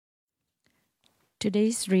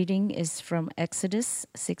Today's reading is from Exodus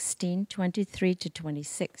 16:23 to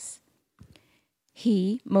 26.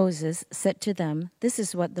 He, Moses, said to them, "This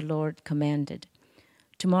is what the Lord commanded.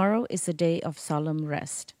 Tomorrow is a day of solemn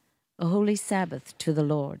rest, a holy Sabbath to the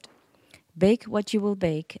Lord. Bake what you will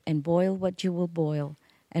bake and boil what you will boil,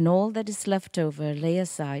 and all that is left over lay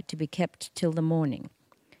aside to be kept till the morning."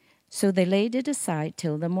 So they laid it aside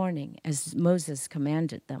till the morning, as Moses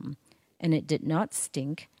commanded them, and it did not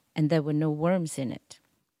stink, and there were no worms in it.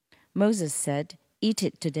 Moses said, "Eat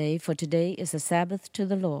it today, for today is a Sabbath to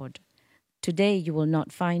the Lord. Today you will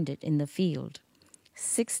not find it in the field.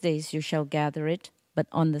 6 days you shall gather it, but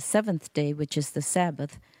on the seventh day, which is the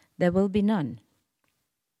Sabbath, there will be none."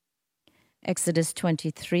 Exodus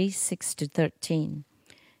 23:6-13.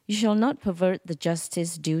 You shall not pervert the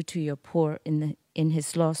justice due to your poor in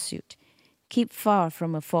his lawsuit. Keep far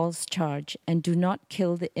from a false charge, and do not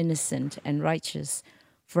kill the innocent and righteous,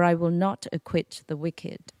 for I will not acquit the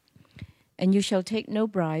wicked. And you shall take no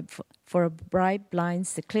bribe, for a bribe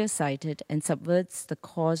blinds the clear-sighted and subverts the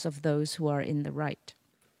cause of those who are in the right.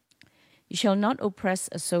 You shall not oppress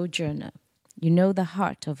a sojourner. You know the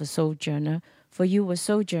heart of a sojourner, for you were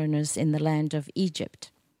sojourners in the land of Egypt.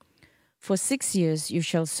 For 6 years you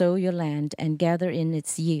shall sow your land and gather in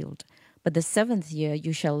its yield, but the seventh year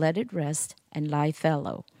you shall let it rest and lie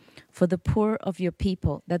fallow, for the poor of your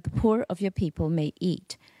people, that the poor of your people may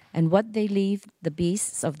eat, and what they leave the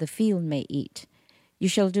beasts of the field may eat. You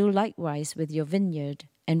shall do likewise with your vineyard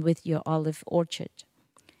and with your olive orchard.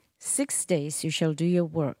 6 days you shall do your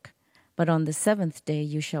work, but on the seventh day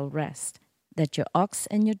you shall rest, that your ox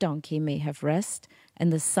and your donkey may have rest,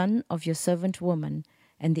 and the son of your servant woman,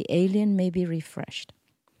 and the alien may be refreshed.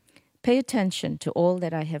 Pay attention to all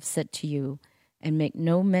that I have said to you, and make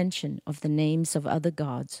no mention of the names of other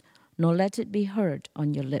gods, nor let it be heard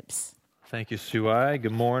on your lips. Thank you, Suai.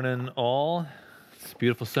 Good morning, all. It's a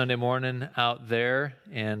beautiful Sunday morning out there,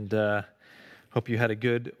 and hope you had a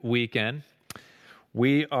good weekend.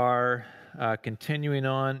 We are continuing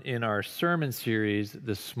on in our sermon series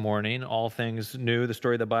this morning, All Things New, the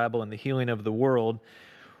story of the Bible and the healing of the world.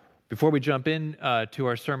 Before we jump in to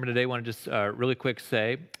our sermon today, I want to just really quick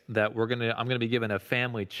say that I'm going to be giving a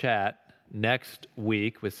family chat next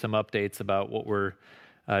week with some updates about what we're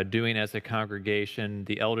doing as a congregation.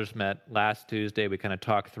 The elders met last Tuesday. We kind of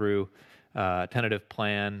talked through tentative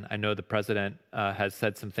plan. I know the president has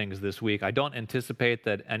said some things this week. I don't anticipate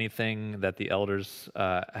that anything that the elders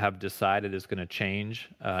have decided is going to change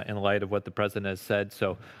in light of what the president has said.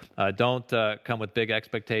 So don't come with big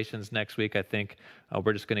expectations next week. I think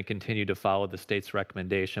we're just going to continue to follow the state's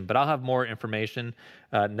recommendation. But I'll have more information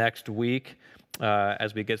next week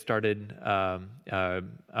as we get started in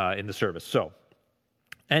the service. So,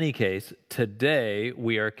 any case, today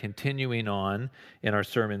we are continuing on in our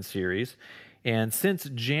sermon series, and since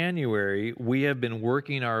January, we have been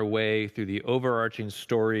working our way through the overarching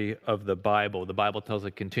story of the Bible. The Bible tells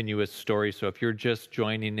a continuous story, so if you're just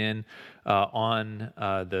joining in on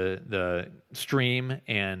the stream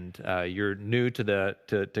and you're new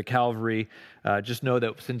to Calvary, just know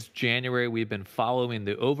that since January, we've been following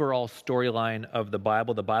the overall storyline of the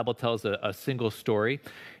Bible. The Bible tells a single story,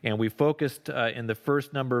 and we focused in the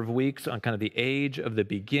first number of weeks on kind of the age of the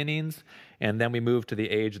beginnings, and then we moved to the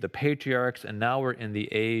age of the patriarchs, and now we're in the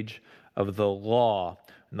age of the law,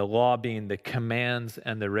 and the law being the commands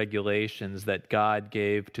and the regulations that God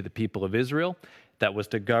gave to the people of Israel that was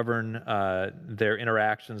to govern their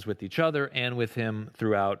interactions with each other and with Him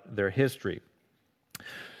throughout their history.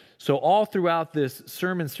 So all throughout this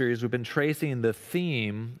sermon series, we've been tracing the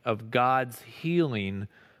theme of God's healing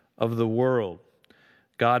of the world.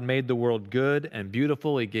 God made the world good and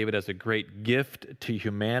beautiful. He gave it as a great gift to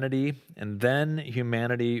humanity. And then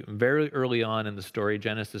humanity, very early on in the story,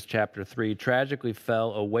 Genesis chapter 3, tragically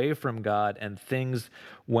fell away from God and things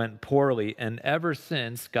went poorly. And ever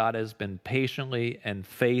since, God has been patiently and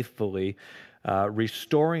faithfully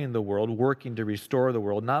restoring the world, working to restore the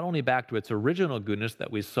world, not only back to its original goodness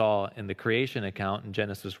that we saw in the creation account in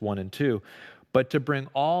Genesis 1 and 2, but to bring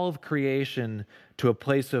all of creation to a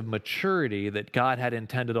place of maturity that God had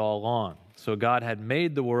intended all along. So God had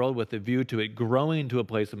made the world with a view to it growing to a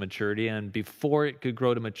place of maturity, and before it could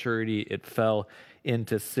grow to maturity, it fell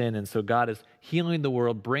into sin. And so God is healing the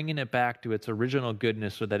world, bringing it back to its original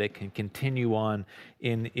goodness so that it can continue on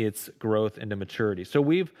in its growth into maturity. So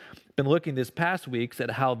we've been looking this past weeks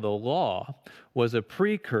at how the law was a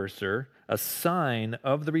precursor, a sign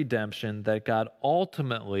of the redemption that God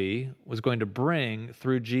ultimately was going to bring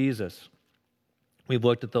through Jesus. We've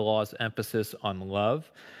looked at the law's emphasis on love,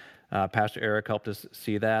 Pastor Eric helped us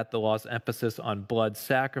see that. The law's emphasis on blood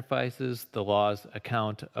sacrifices, the law's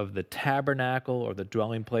account of the tabernacle or the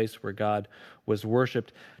dwelling place where God was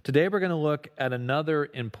worshiped. Today we're going to look at another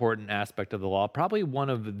important aspect of the law, probably one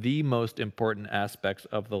of the most important aspects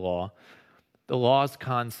of the law's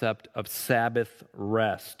concept of Sabbath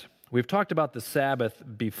rest. We've talked about the Sabbath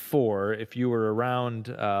before. If you were around,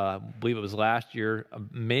 I believe it was last year,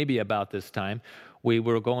 maybe about this time, we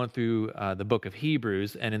were going through the book of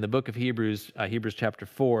Hebrews, and in the book of Hebrews, Hebrews chapter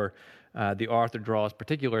 4, the author draws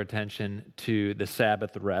particular attention to the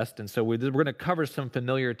Sabbath rest. And so we're going to cover some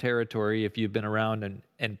familiar territory if you've been around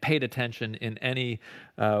and paid attention in any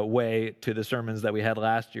way to the sermons that we had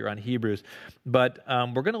last year on Hebrews. But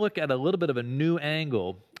we're going to look at a little bit of a new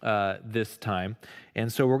angle this time.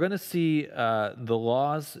 And so we're going to see the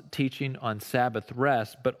law's teaching on Sabbath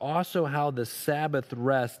rest, but also how the Sabbath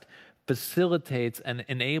rest facilitates and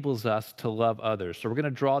enables us to love others. So we're going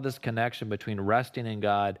to draw this connection between resting in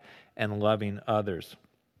God and loving others.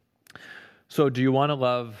 So do you want to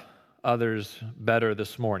love others better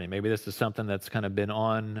this morning? Maybe this is something that's kind of been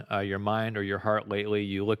on your mind or your heart lately.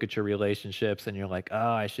 You look at your relationships and you're like,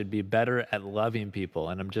 oh, I should be better at loving people,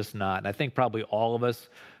 and I'm just not. And I think probably all of us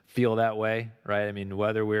feel that way, right? I mean,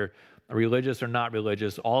 whether we're religious or not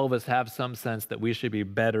religious, all of us have some sense that we should be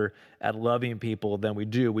better at loving people than we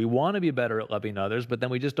do. We want to be better at loving others, but then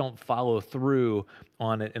we just don't follow through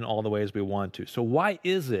on it in all the ways we want to. So why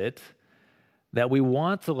is it that we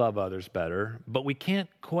want to love others better, but we can't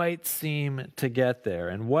quite seem to get there?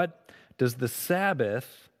 And what does the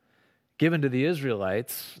Sabbath given to the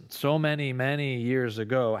Israelites so many, many years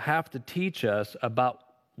ago have to teach us about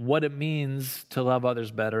what it means to love others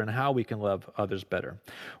better and how we can love others better?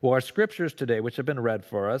 Well, our scriptures today, which have been read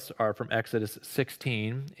for us, are from Exodus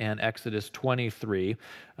 16 and Exodus 23,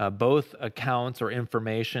 both accounts or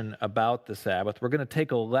information about the Sabbath. We're going to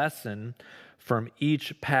take a lesson from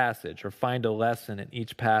each passage, or find a lesson in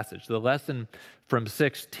each passage. The lesson from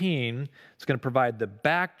 16 is going to provide the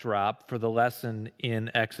backdrop for the lesson in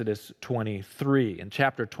Exodus 23. And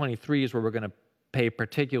chapter 23 is where we're going to pay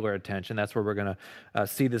particular attention. That's where we're going to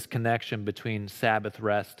see this connection between Sabbath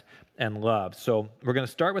rest and love. So we're going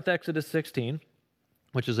to start with Exodus 16,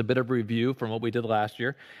 which is a bit of review from what we did last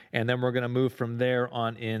year, and then we're going to move from there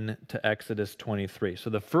on in to Exodus 23. So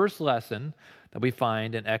the first lesson that we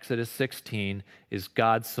find in Exodus 16 is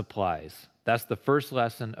God supplies. That's the first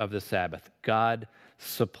lesson of the Sabbath. God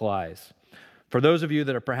supplies. For those of you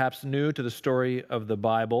that are perhaps new to the story of the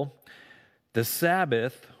Bible, the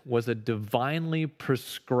Sabbath was a divinely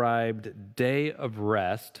prescribed day of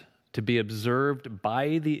rest to be observed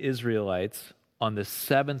by the Israelites on the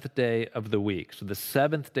seventh day of the week. So the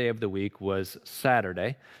seventh day of the week was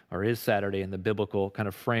Saturday, or is Saturday in the biblical kind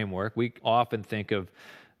of framework. We often think of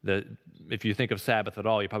if you think of Sabbath at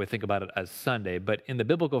all, you probably think about it as Sunday. But in the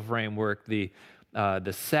biblical framework, the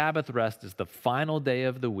Sabbath rest is the final day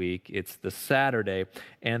of the week. It's the Saturday,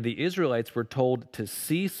 and the Israelites were told to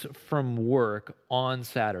cease from work on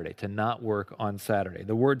Saturday, to not work on Saturday.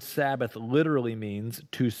 The word Sabbath literally means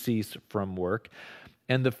to cease from work.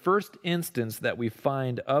 And the first instance that we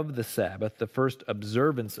find of the Sabbath, the first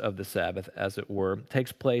observance of the Sabbath, as it were,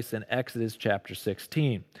 takes place in Exodus chapter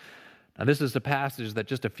 16. Now, this is a passage that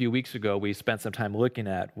just a few weeks ago we spent some time looking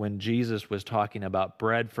at when Jesus was talking about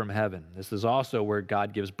bread from heaven. This is also where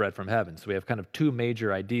God gives bread from heaven. So we have kind of two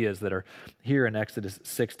major ideas that are here in Exodus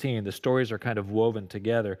 16. The stories are kind of woven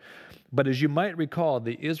together. But as you might recall,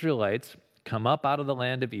 the Israelites come up out of the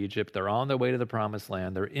land of Egypt. They're on their way to the promised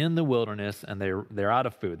land. They're in the wilderness, and they're out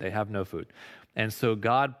of food. They have no food. And so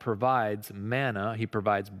God provides manna. He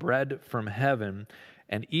provides bread from heaven.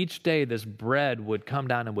 And each day this bread would come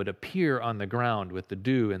down and would appear on the ground with the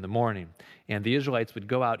dew in the morning. And the Israelites would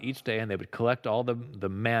go out each day and they would collect all the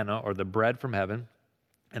manna or the bread from heaven.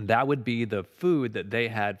 And that would be the food that they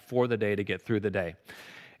had for the day to get through the day.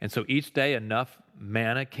 And so each day enough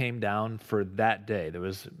manna came down for that day. There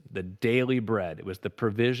was the daily bread. It was the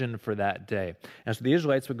provision for that day. And so the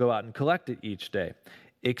Israelites would go out and collect it each day,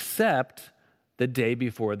 except the day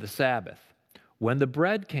before the Sabbath. When the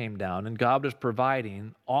bread came down and God was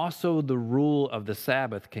providing, also the rule of the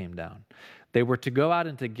Sabbath came down. They were to go out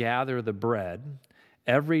and to gather the bread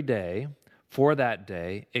every day for that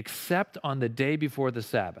day, except on the day before the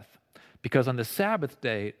Sabbath. Because on the Sabbath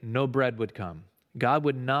day, no bread would come. God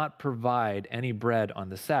would not provide any bread on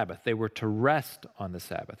the Sabbath. They were to rest on the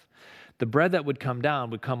Sabbath. The bread that would come down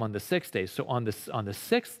would come on the sixth day. So on the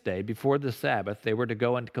sixth day, before the Sabbath, they were to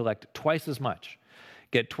go and collect twice as much.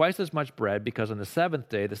 Get twice as much bread, because on the seventh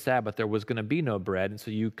day, the Sabbath, there was going to be no bread, and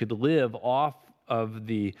so you could live off of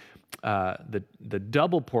the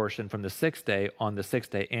double portion from the sixth day on the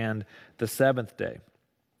sixth day and the seventh day.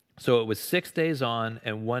 So it was 6 days on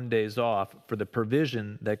and 1 day off for the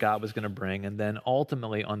provision that God was going to bring. And then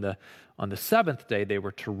ultimately on the seventh day, they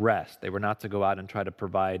were to rest. They were not to go out and try to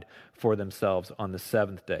provide for themselves on the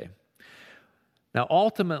seventh day. Now,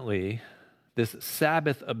 ultimately, this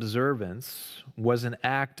Sabbath observance was an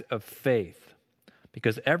act of faith,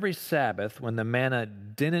 because every Sabbath, when the manna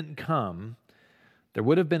didn't come, there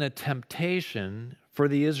would have been a temptation for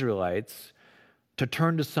the Israelites to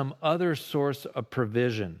turn to some other source of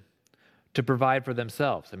provision to provide for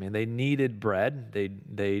themselves. I mean, they needed bread. They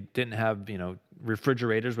didn't have,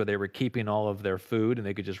 refrigerators where they were keeping all of their food and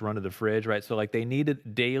they could just run to the fridge, right? So they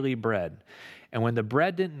needed daily bread. And when the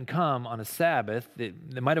bread didn't come on a Sabbath,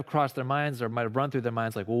 it might have crossed their minds or might have run through their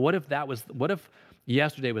minds what if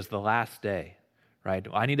yesterday was the last day, right?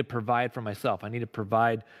 I need to provide for myself. I need to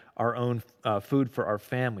provide our own food for our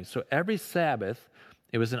family. So every Sabbath,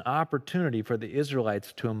 it was an opportunity for the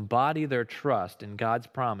Israelites to embody their trust in God's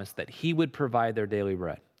promise that He would provide their daily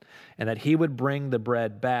bread and that He would bring the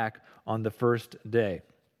bread back on the first day.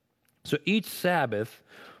 So each Sabbath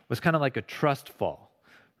was kind of like a trust fall,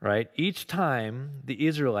 right? Each time the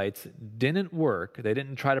Israelites didn't work, they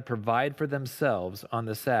didn't try to provide for themselves on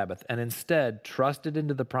the Sabbath, and instead trusted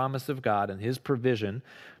into the promise of God and His provision,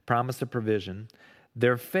 promise of provision,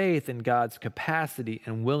 their faith in God's capacity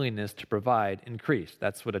and willingness to provide increased.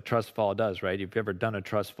 That's what a trust fall does, right? If you've ever done a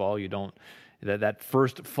trust fall, that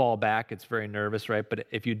first fall back, it's very nervous, right? But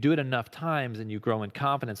if you do it enough times and you grow in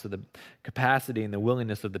confidence of the capacity and the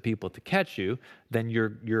willingness of the people to catch you, then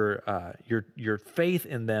your faith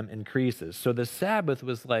in them increases. So the Sabbath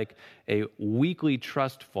was like a weekly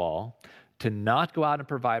trust fall to not go out and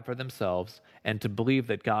provide for themselves and to believe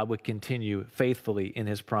that God would continue faithfully in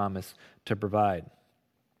His promise to provide.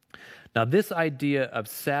 Now, this idea of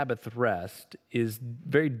Sabbath rest is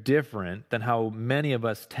very different than how many of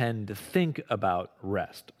us tend to think about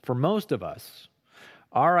rest. For most of us,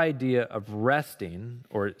 our idea of resting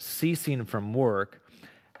or ceasing from work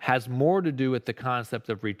has more to do with the concept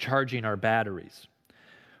of recharging our batteries.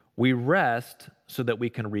 We rest so that we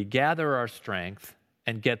can regather our strength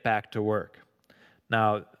and get back to work.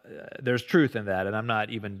 Now, there's truth in that, and I'm not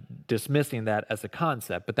even dismissing that as a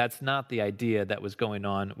concept, but that's not the idea that was going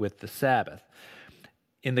on with the Sabbath.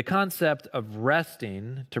 In the concept of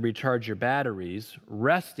resting to recharge your batteries,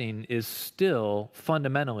 resting is still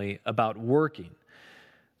fundamentally about working.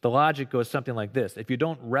 The logic goes something like this. If you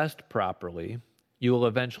don't rest properly, you will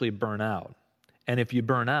eventually burn out. And if you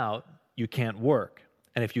burn out, you can't work.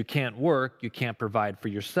 And if you can't work, you can't provide for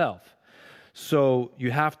yourself. So you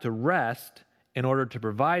have to rest in order to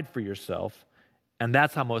provide for yourself, and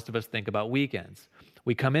that's how most of us think about weekends.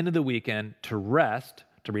 We come into the weekend to rest,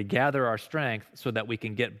 to regather our strength so that we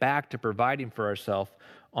can get back to providing for ourselves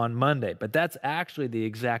on Monday. But that's actually the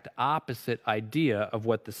exact opposite idea of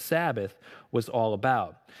what the Sabbath was all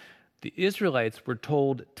about. The Israelites were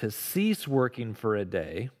told to cease working for a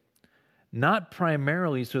day, not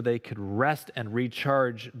primarily so they could rest and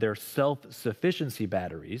recharge their self-sufficiency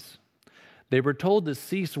batteries. They were told to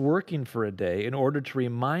cease working for a day in order to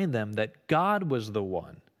remind them that God was the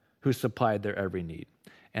one who supplied their every need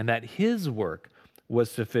and that His work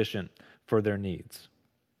was sufficient for their needs.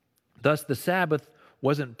 Thus, the Sabbath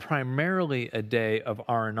wasn't primarily a day of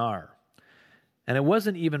R&R, and it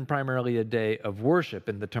wasn't even primarily a day of worship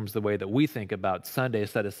in the terms of the way that we think about Sunday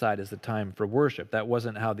set aside as a time for worship. That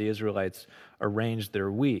wasn't how the Israelites arranged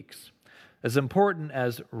their weeks. As important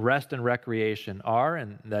as rest and recreation are,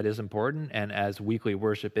 and that is important, and as weekly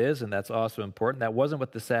worship is, and that's also important, that wasn't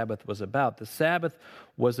what the Sabbath was about. The Sabbath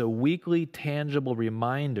was a weekly, tangible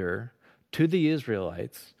reminder to the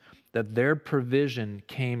Israelites that their provision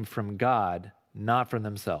came from God, not from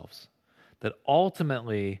themselves. That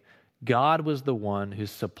ultimately, God was the one who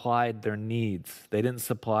supplied their needs. They didn't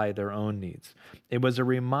supply their own needs. It was a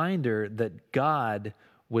reminder that God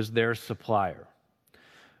was their supplier.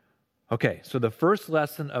 Okay, so the first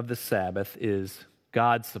lesson of the Sabbath is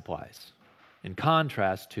God supplies, in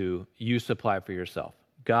contrast to you supply for yourself.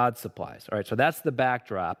 God supplies. All right, so that's the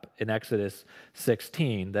backdrop in Exodus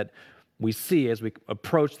 16 that we see as we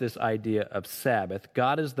approach this idea of Sabbath.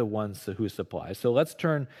 God is the one who supplies. So let's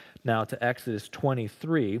turn now to Exodus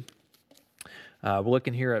 23. We're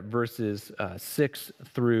looking here at verses 6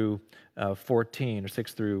 through 14, or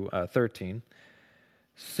 6 through 13,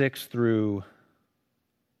 6 through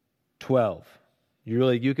 12.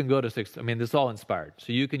 You can go to 6. I mean, this is all inspired,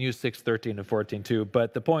 so you can use 6, 13, and 14 too.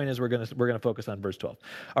 But the point is, we're gonna focus on verse 12.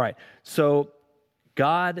 All right. So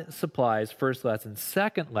God supplies. First lesson.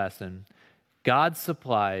 Second lesson. God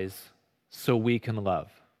supplies so we can love.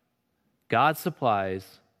 God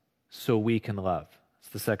supplies so we can love. It's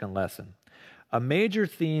the second lesson. A major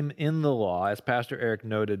theme in the law, as Pastor Eric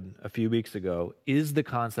noted a few weeks ago, is the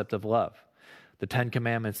concept of love. The Ten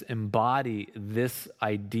Commandments embody this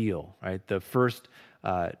ideal, right? The first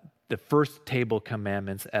table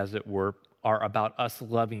commandments, as it were, are about us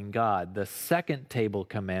loving God. The second table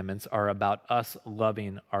commandments are about us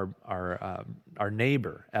loving our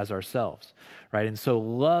neighbor as ourselves, right? And so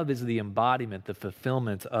love is the embodiment, the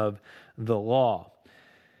fulfillment of the law.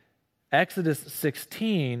 Exodus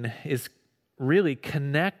 16 is really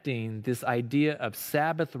connecting this idea of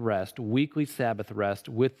Sabbath rest, weekly Sabbath rest,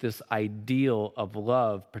 with this ideal of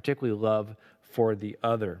love, particularly love for the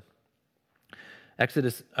other.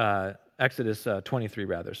 Exodus 23,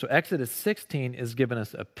 rather. So Exodus 16 is giving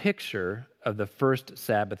us a picture of the first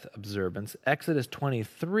Sabbath observance. Exodus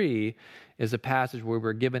 23 is a passage where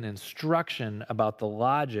we're given instruction about the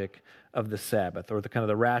logic of the Sabbath, or the kind of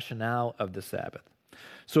the rationale of the Sabbath.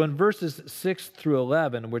 So in verses 6 through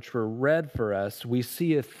 11, which were read for us, we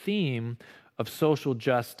see a theme of social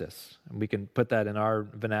justice. And we can put that in our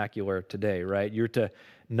vernacular today, right? You're to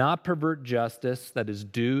not pervert justice that is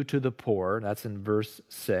due to the poor. That's in verse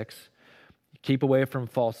 6. Keep away from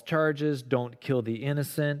false charges. Don't kill the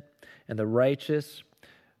innocent and the righteous.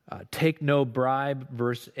 Take no bribe,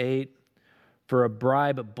 verse 8. For a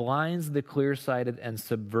bribe blinds the clear-sighted and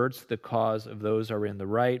subverts the cause of those who are in the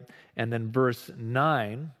right. And then verse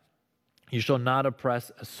 9, you shall not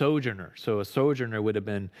oppress a sojourner. So a sojourner would have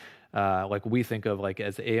been like we think of like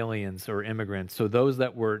as aliens or immigrants. So those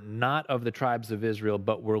that were not of the tribes of Israel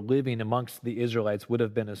but were living amongst the Israelites would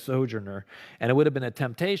have been a sojourner. And it would have been a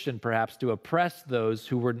temptation perhaps to oppress those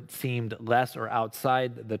who were seemed less or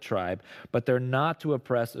outside the tribe. But they're not to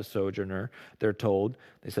oppress a sojourner, they're told.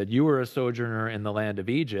 They said, you were a sojourner in the land of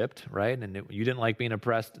Egypt, right? And you didn't like being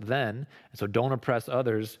oppressed then. So don't oppress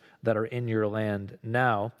others that are in your land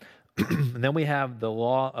now. And then we have the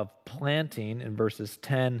law of planting in verses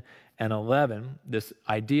 10 and 11. This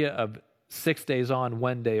idea of 6 days on,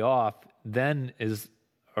 1 day off, then is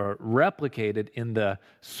replicated in the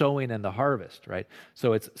sowing and the harvest, right?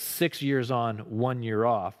 So it's 6 years on, 1 year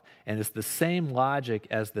off. And it's the same logic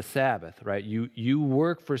as the Sabbath, right? You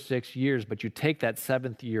work for 6 years, but you take that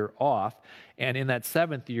seventh year off. And in that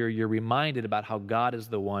seventh year, you're reminded about how God is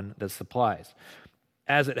the one that supplies.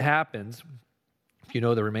 As it happens, if you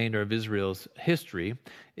know the remainder of Israel's history,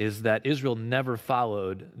 is that Israel never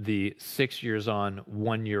followed the 6 years on,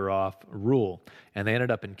 1 year off rule. And they ended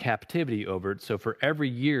up in captivity over it. So for every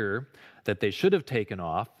year that they should have taken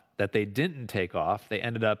off, that they didn't take off, they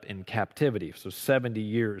ended up in captivity. So 70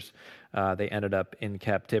 years they ended up in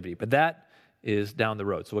captivity. But that is down the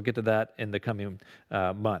road. So we'll get to that in the coming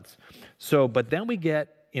months. So, but then we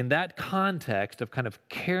get in that context of kind of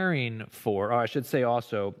caring for, or I should say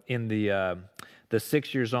also in the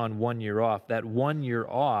 6 years on, 1 year off, that 1 year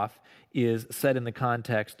off is set in the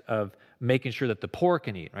context of making sure that the poor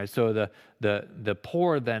can eat, right? So the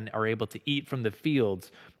poor then are able to eat from the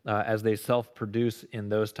fields as they self-produce in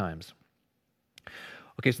those times.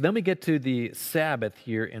 Okay, so then we get to the Sabbath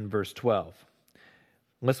here in verse 12.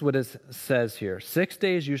 Listen what it says here. 6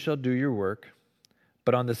 days you shall do your work,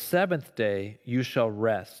 but on the seventh day you shall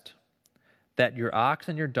rest, that your ox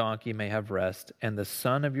and your donkey may have rest, and the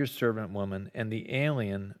son of your servant woman and the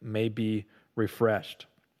alien may be refreshed.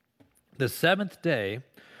 The seventh day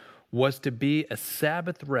was to be a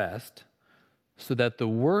Sabbath rest so that the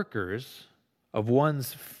workers of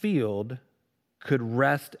one's field could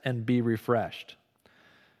rest and be refreshed.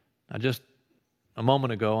 Now, just a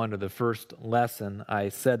moment ago, under the first lesson, I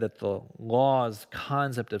said that the law's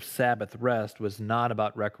concept of Sabbath rest was not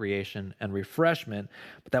about recreation and refreshment,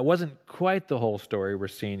 but that wasn't quite the whole story we're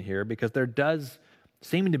seeing here, because there does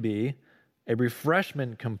seem to be a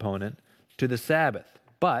refreshment component to the Sabbath.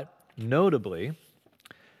 But, notably,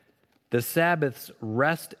 the Sabbath's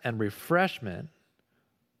rest and refreshment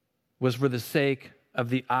was for the sake of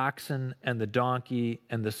the oxen and the donkey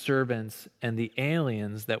and the servants and the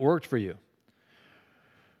aliens that worked for you.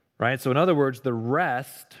 Right? So in other words, the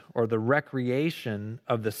rest or the recreation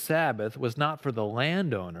of the Sabbath was not for the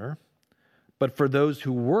landowner, but for those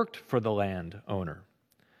who worked for the landowner.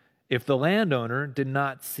 If the landowner did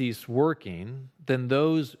not cease working, then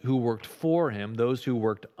those who worked for him, those who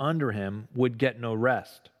worked under him, would get no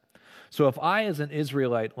rest. So if I, as an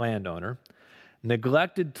Israelite landowner,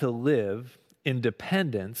 neglected to live in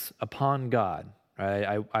dependence upon God,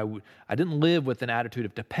 right? I didn't live with an attitude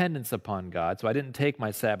of dependence upon God, so I didn't take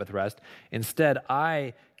my Sabbath rest. Instead,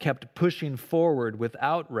 I kept pushing forward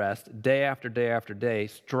without rest day after day after day,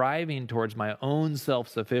 striving towards my own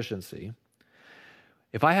self-sufficiency.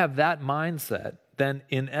 If I have that mindset, then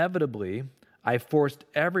inevitably I forced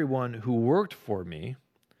everyone who worked for me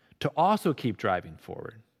to also keep driving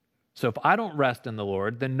forward. So if I don't rest in the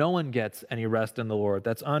Lord, then no one gets any rest in the Lord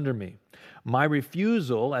that's under me. My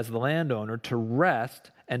refusal as the landowner to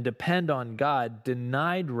rest and depend on God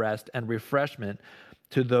denied rest and refreshment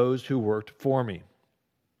to those who worked for me.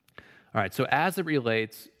 All right, so as it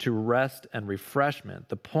relates to rest and refreshment,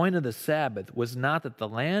 the point of the Sabbath was not that the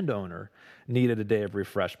landowner needed a day of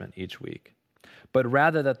refreshment each week, but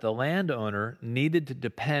rather that the landowner needed to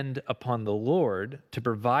depend upon the Lord to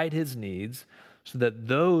provide his needs so that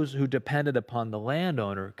those who depended upon the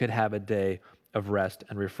landowner could have a day of rest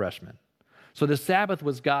and refreshment. So the Sabbath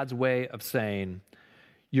was God's way of saying,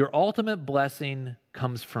 your ultimate blessing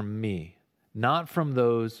comes from me, not from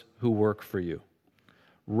those who work for you.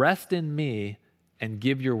 Rest in me and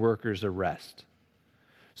give your workers a rest.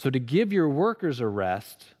 So to give your workers a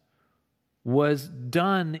rest was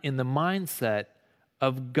done in the mindset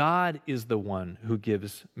of God is the one who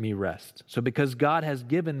gives me rest. So because God has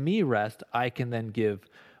given me rest, I can then give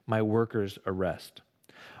my workers a rest.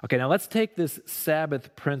 Okay, now let's take this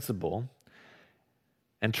Sabbath principle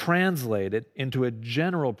and translate it into a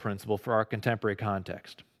general principle for our contemporary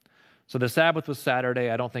context. So the Sabbath was Saturday.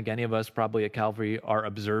 I don't think any of us probably at Calvary are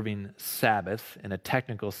observing Sabbath in a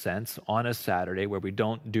technical sense on a Saturday where we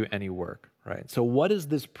don't do any work, right? So what is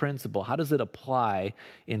this principle? How does it apply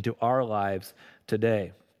into our lives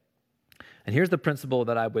today? And here's the principle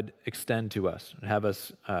that I would extend to us and have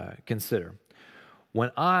us consider.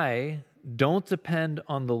 When I don't depend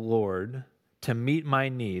on the Lord to meet my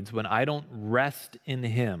needs, when I don't rest in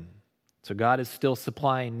Him, so God is still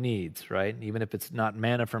supplying needs, right? Even if it's not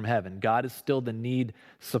manna from heaven, God is still the need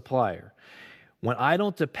supplier. When I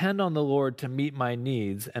don't depend on the Lord to meet my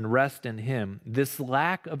needs and rest in Him, this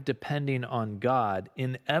lack of depending on God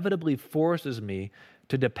inevitably forces me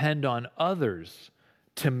to depend on others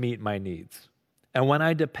to meet my needs. And when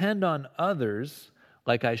I depend on others,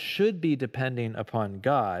 like I should be depending upon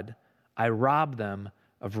God, I rob them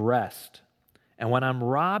of rest. And when I'm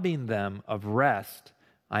robbing them of rest,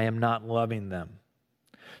 I am not loving them.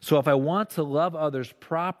 So if I want to love others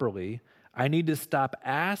properly, I need to stop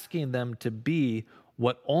asking them to be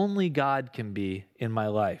what only God can be in my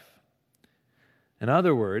life. In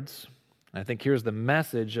other words, I think here's the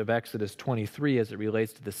message of Exodus 23 as it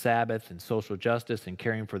relates to the Sabbath and social justice and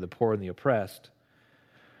caring for the poor and the oppressed.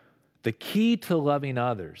 The key to loving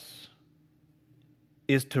others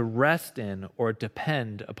is to rest in or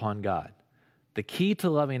depend upon God. The key to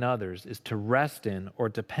loving others is to rest in or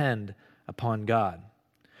depend upon God.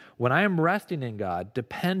 When I am resting in God,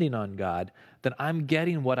 depending on God, then I'm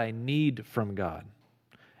getting what I need from God.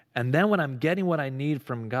 And then when I'm getting what I need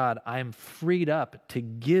from God, I'm freed up to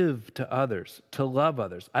give to others, to love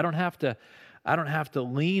others. I don't have to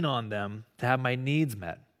lean on them to have my needs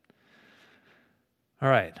met. All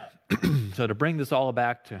right. So to bring this all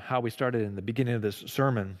back to how we started in the beginning of this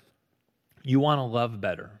sermon, you want to love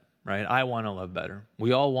better. Right? I want to love better.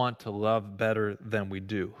 We all want to love better than we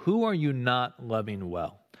do. Who are you not loving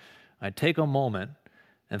well? I take a moment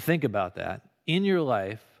and think about that. In your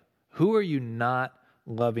life, who are you not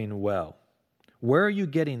loving well? Where are you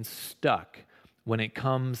getting stuck when it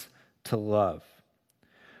comes to love?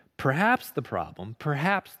 Perhaps the problem,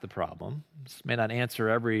 this may not answer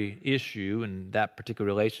every issue in that particular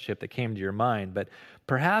relationship that came to your mind, but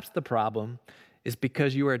perhaps the problem is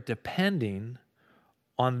because you are depending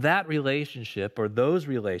on that relationship or those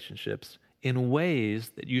relationships in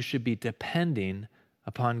ways that you should be depending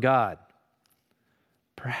upon God.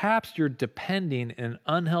 Perhaps you're depending in an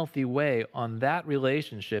unhealthy way on that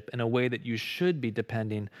relationship in a way that you should be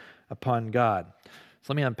depending upon God.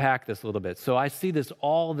 So let me unpack this a little bit. So I see this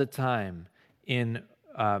all the time in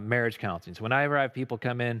marriage counseling. So whenever I have people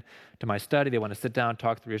come in to my study, they want to sit down,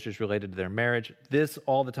 talk through issues related to their marriage. This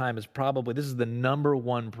all the time this is the number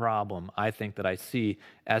one problem I think that I see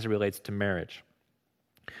as it relates to marriage.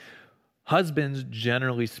 Husbands,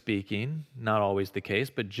 generally speaking, not always the case,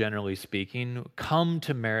 but generally speaking, come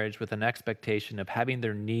to marriage with an expectation of having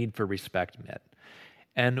their need for respect met.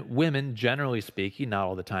 And women, generally speaking, not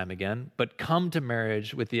all the time again, but come to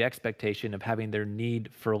marriage with the expectation of having their need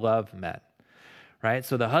for love met. Right?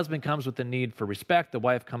 So the husband comes with the need for respect, the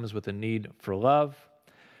wife comes with the need for love.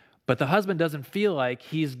 But the husband doesn't feel like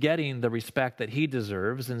he's getting the respect that he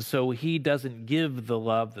deserves, and so he doesn't give the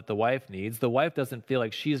love that the wife needs. The wife doesn't feel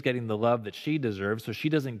like she's getting the love that she deserves, so she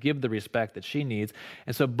doesn't give the respect that she needs.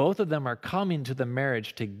 And so both of them are coming to the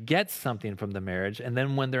marriage to get something from the marriage, and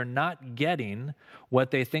then when they're not getting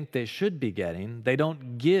what they think they should be getting, they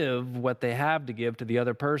don't give what they have to give to the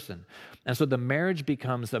other person. And so the marriage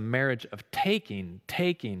becomes a marriage of taking,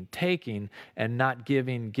 and not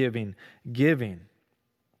giving.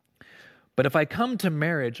 But if I come to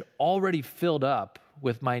marriage already filled up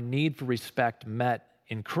with my need for respect met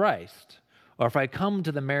in Christ, or if I come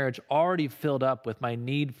to the marriage already filled up with my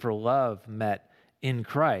need for love met in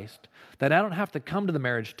Christ, then I don't have to come to the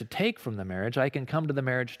marriage to take from the marriage. I can come to the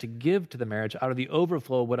marriage to give to the marriage out of the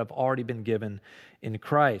overflow of what I've already been given in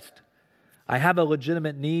Christ. I have a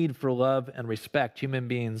legitimate need for love and respect. Human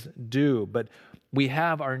beings do, but we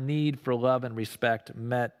have our need for love and respect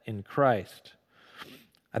met in Christ.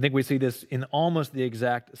 I think we see this in almost the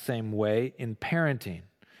exact same way in parenting,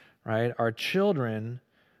 right? Our children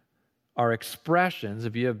are expressions.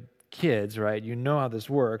 If you have kids, right, you know how this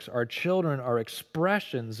works. Our children are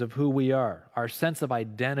expressions of who we are. Our sense of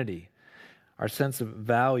identity, our sense of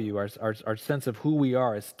value, our sense of who we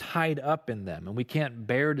are is tied up in them. And we can't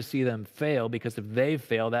bear to see them fail, because if they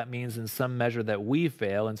fail, that means in some measure that we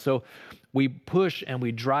fail. And so we push and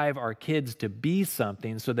we drive our kids to be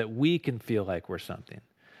something so that we can feel like we're something.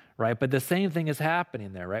 Right? But the same thing is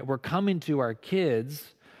happening there, right? We're coming to our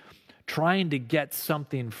kids trying to get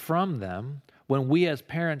something from them when we as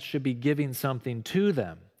parents should be giving something to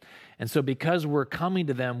them. And so because we're coming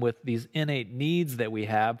to them with these innate needs that we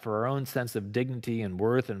have for our own sense of dignity and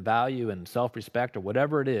worth and value and self-respect or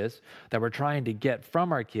whatever it is that we're trying to get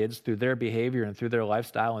from our kids through their behavior and through their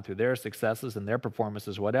lifestyle and through their successes and their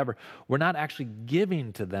performances, whatever, we're not actually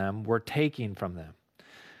giving to them, we're taking from them.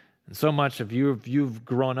 And so much of you've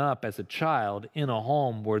grown up as a child in a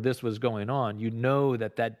home where this was going on, you know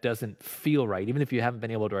that doesn't feel right. Even if you haven't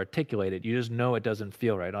been able to articulate it, you just know it doesn't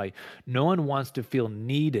feel right. Like, no one wants to feel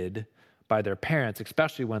needed by their parents,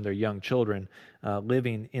 especially when they're young children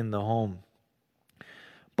living in the home.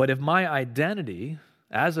 But if my identity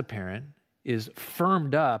as a parent is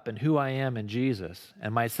firmed up in who I am in Jesus,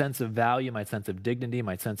 and my sense of value, my sense of dignity,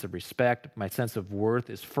 my sense of respect, my sense of worth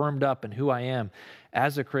is firmed up in who I am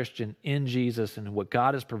as a Christian in Jesus and what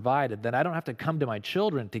God has provided, then I don't have to come to my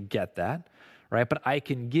children to get that, right? But I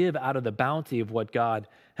can give out of the bounty of what God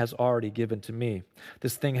has already given to me.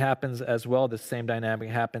 This thing happens as well, this same dynamic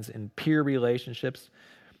happens in peer relationships.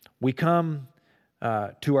 We come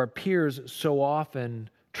to our peers so often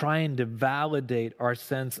trying to validate our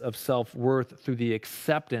sense of self-worth through the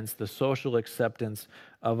acceptance, the social acceptance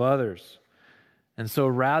of others. And so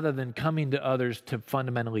rather than coming to others to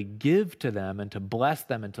fundamentally give to them and to bless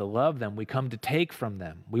them and to love them, we come to take from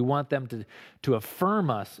them. We want them to affirm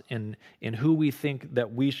us in who we think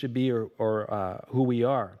that we should be or who we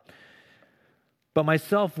are. But my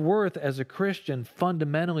self-worth as a Christian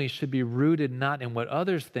fundamentally should be rooted not in what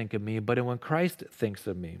others think of me, but in what Christ thinks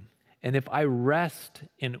of me. And if I rest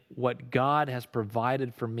in what God has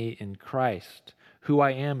provided for me in Christ, who I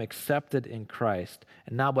am accepted in Christ,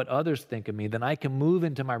 and not what others think of me, then I can move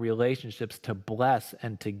into my relationships to bless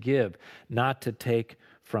and to give, not to take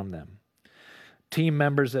from them. Team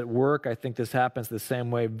members at work, I think this happens the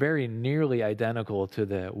same way, very nearly identical to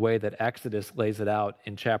the way that Exodus lays it out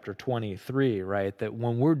in chapter 23, right? That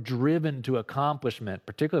when we're driven to accomplishment,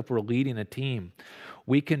 particularly if we're leading a team,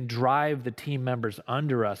 we can drive the team members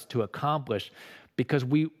under us to accomplish because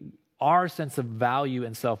our sense of value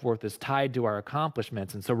and self-worth is tied to our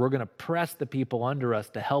accomplishments. And so we're going to press the people under us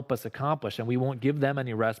to help us accomplish. And we won't give them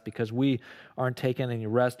any rest because we aren't taking any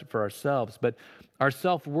rest for ourselves. But our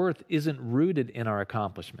self-worth isn't rooted in our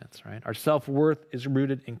accomplishments, right? Our self-worth is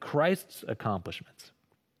rooted in Christ's accomplishments.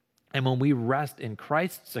 And when we rest in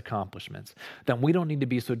Christ's accomplishments, then we don't need to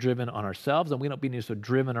be so driven on ourselves, and we don't need so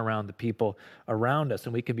driven around the people around us.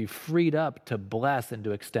 And we can be freed up to bless and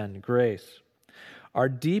to extend grace. Our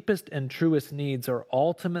deepest and truest needs are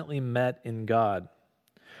ultimately met in God.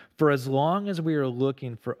 For as long as we are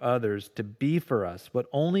looking for others to be for us what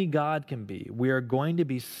only God can be, we are going to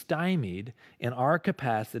be stymied in our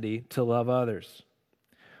capacity to love others.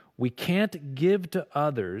 We can't give to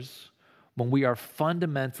others when we are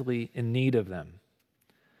fundamentally in need of them.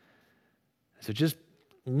 So just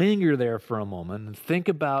linger there for a moment and think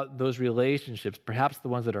about those relationships, perhaps the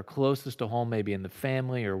ones that are closest to home, maybe in the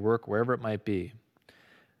family or work, wherever it might be.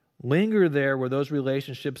 Linger there where those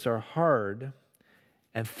relationships are hard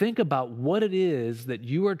and think about what it is that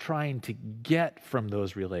you are trying to get from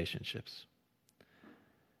those relationships.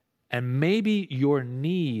 And maybe your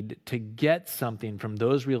need to get something from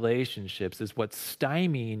those relationships is what's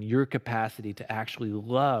stymieing your capacity to actually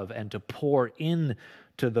love and to pour into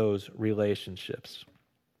those relationships.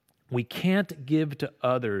 We can't give to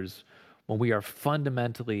others when we are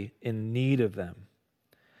fundamentally in need of them.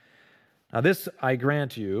 Now, this, I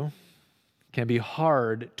grant you, can be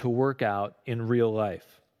hard to work out in real life.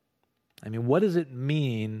 I mean, what does it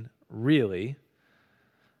mean, really,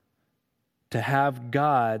 to have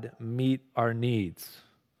God meet our needs?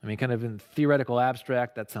 I mean, kind of in theoretical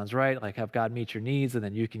abstract, that sounds right, like have God meet your needs, and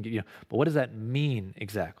then you can get, but what does that mean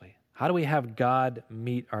exactly? How do we have God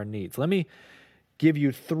meet our needs? Let me give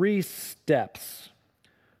you 3 steps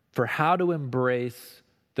for how to embrace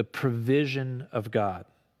the provision of God.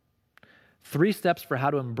 3 steps for how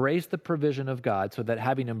to embrace the provision of God so that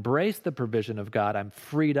having embraced the provision of God, I'm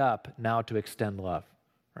freed up now to extend love,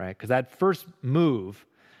 right? Because that first move,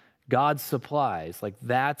 God supplies, like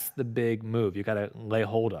that's the big move you got to lay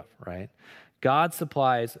hold of, right? God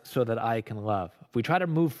supplies so that I can love. If we try to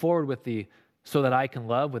move forward with the so that I can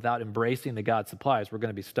love without embracing the God supplies, we're going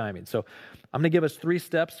to be stymied. So I'm going to give us 3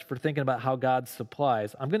 steps for thinking about how God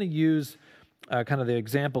supplies. I'm going to use kind of the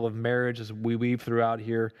example of marriage as we weave throughout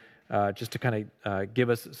here, just to kind of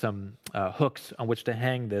give us some hooks on which to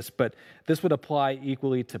hang this. But this would apply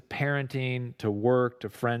equally to parenting, to work, to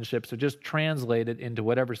friendship. So just translate it into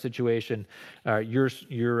whatever situation you're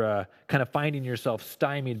kind of finding yourself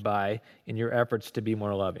stymied by in your efforts to be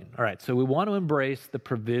more loving. All right, so we want to embrace the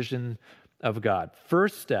provision of God.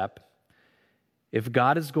 First step, if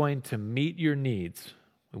God is going to meet your needs,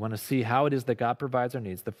 we want to see how it is that God provides our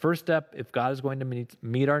needs. The first step, if God is going to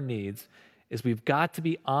meet our needs, is we've got to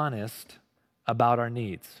be honest about our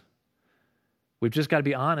needs. We've just got to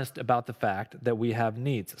be honest about the fact that we have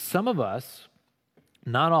needs. Some of us,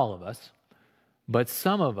 not all of us, but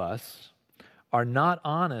some of us are not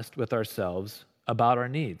honest with ourselves about our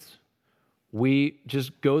needs. We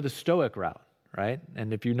just go the Stoic route, right?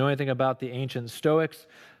 And if you know anything about the ancient Stoics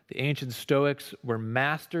were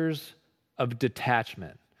masters of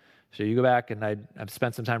detachment. So you go back, and I've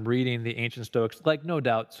spent some time reading the ancient Stoics, like no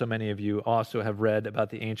doubt so many of you also have read about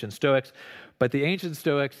the ancient Stoics. But the ancient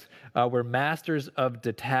Stoics were masters of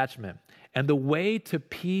detachment. And the way to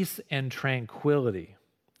peace and tranquility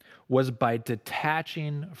was by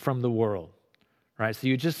detaching from the world, right? So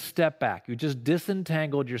you just step back. You just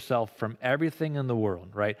disentangled yourself from everything in the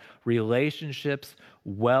world, right? Relationships,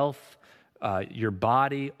 wealth, your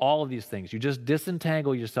body, all of these things. You just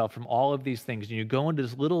disentangle yourself from all of these things, and you go into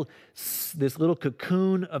this little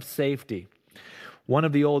cocoon of safety. One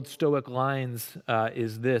of the old Stoic lines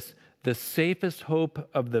is this: "The safest hope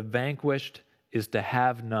of the vanquished is to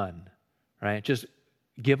have none." Right? Just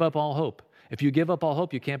give up all hope. If you give up all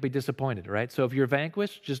hope, you can't be disappointed, right? So if you're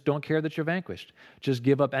vanquished, just don't care that you're vanquished. Just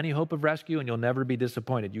give up any hope of rescue and you'll never be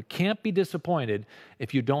disappointed. You can't be disappointed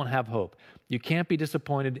if you don't have hope. You can't be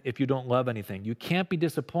disappointed if you don't love anything. You can't be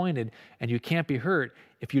disappointed and you can't be hurt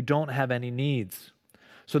if you don't have any needs.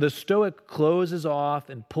 So the Stoic closes off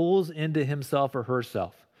and pulls into himself or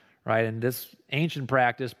herself, right? And this ancient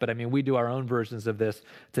practice, but I mean, we do our own versions of this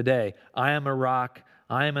today. I am a rock.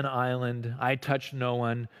 I am an island. I touch no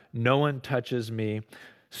one. No one touches me.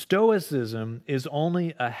 Stoicism is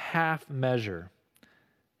only a half measure.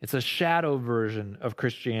 It's a shadow version of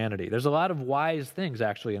Christianity. There's a lot of wise things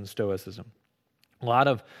actually in Stoicism. A lot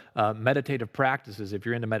of meditative practices. If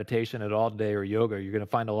you're into meditation at all today or yoga, you're going to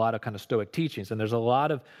find a lot of kind of Stoic teachings. And there's a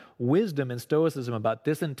lot of wisdom in Stoicism about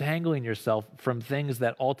disentangling yourself from things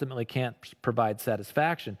that ultimately can't provide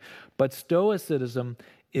satisfaction. But Stoicism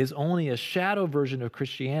is only a shadow version of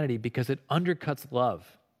Christianity because it undercuts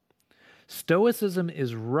love. Stoicism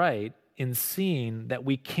is right in seeing that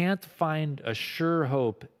we can't find a sure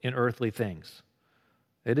hope in earthly things.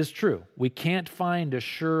 It is true. We can't find a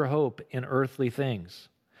sure hope in earthly things.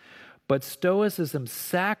 But Stoicism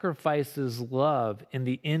sacrifices love in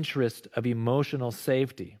the interest of emotional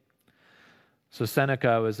safety. So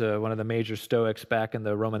Seneca was one of the major Stoics back in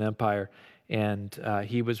the Roman Empire, and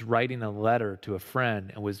he was writing a letter to a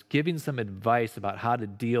friend and was giving some advice about how to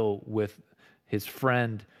deal with his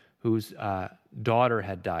friend whose daughter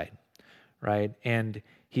had died, right? And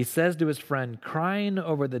he says to his friend, crying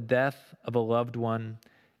over the death of a loved one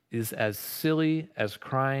is as silly as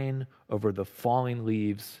crying over the falling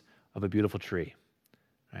leaves of a beautiful tree,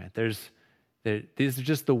 right? This is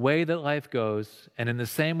just the way that life goes. And in the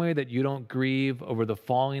same way that you don't grieve over the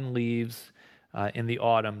falling leaves in the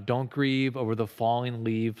autumn, don't grieve over the falling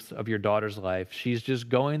leaves of your daughter's life. She's just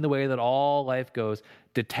going the way that all life goes.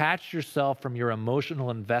 Detach yourself from your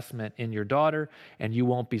emotional investment in your daughter, and you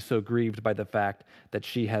won't be so grieved by the fact that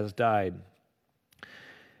she has died.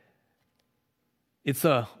 It's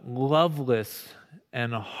a loveless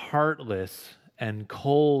and heartless and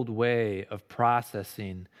cold way of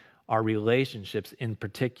processing our relationships in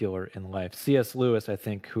particular in life. C.S. Lewis, I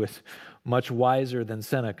think, who is much wiser than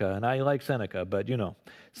Seneca, and I like Seneca, but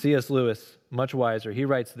C.S. Lewis, much wiser, he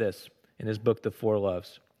writes this in his book, The Four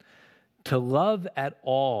Loves. To love at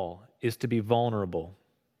all is to be vulnerable.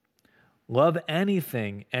 Love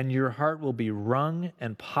anything and your heart will be wrung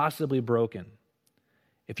and possibly broken.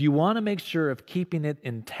 If you want to make sure of keeping it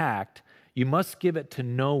intact, you must give it to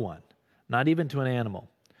no one, not even to an animal.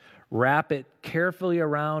 Wrap it carefully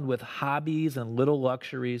around with hobbies and little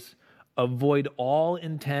luxuries. Avoid all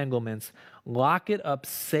entanglements. Lock it up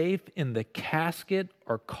safe in the casket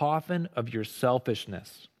or coffin of your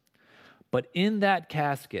selfishness. But in that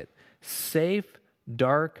casket, safe,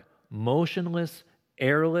 dark, motionless,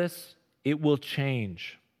 airless, it will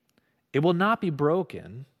change. It will not be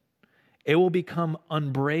broken. It will become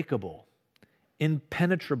unbreakable,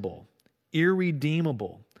 impenetrable,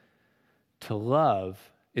 irredeemable. To love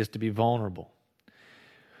is to be vulnerable.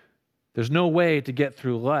 There's no way to get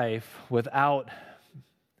through life without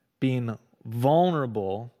being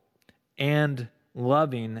vulnerable and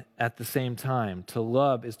loving at the same time. To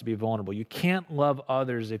love is to be vulnerable. You can't love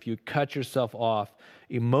others if you cut yourself off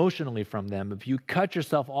emotionally from them, if you cut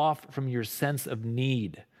yourself off from your sense of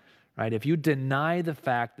need. Right? If you deny the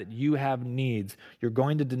fact that you have needs, you're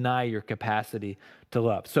going to deny your capacity to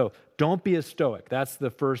love. So don't be a stoic. That's the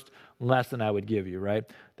first lesson I would give you, right?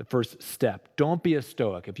 The first step. Don't be a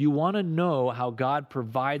stoic. If you want to know how God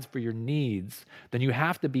provides for your needs, then you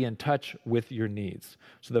have to be in touch with your needs.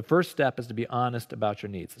 So the first step is to be honest about your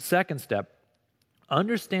needs. The second step,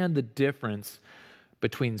 understand the difference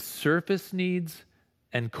between surface needs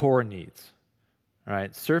and core needs. All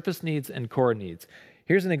right? Surface needs and core needs.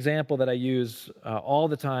 Here's an example that I use all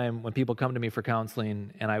the time when people come to me for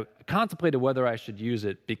counseling, and I contemplated whether I should use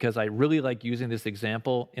it because I really like using this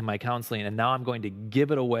example in my counseling, and now I'm going to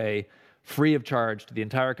give it away free of charge to the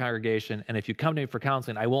entire congregation, and if you come to me for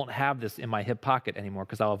counseling, I won't have this in my hip pocket anymore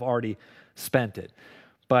because I'll have already spent it.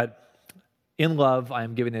 But in love,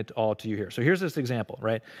 I'm giving it all to you here. So here's this example,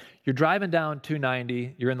 right? You're driving down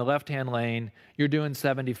 290, you're in the left-hand lane, you're doing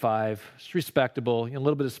 75, it's respectable, a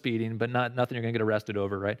little bit of speeding, but nothing you're gonna get arrested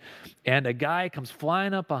over, right? And a guy comes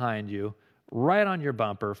flying up behind you, right on your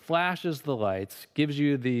bumper, flashes the lights, gives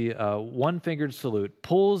you the one-fingered salute,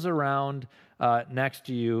 pulls around next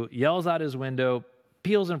to you, yells out his window,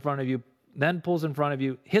 peels in front of you, then pulls in front of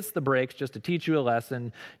you, hits the brakes just to teach you a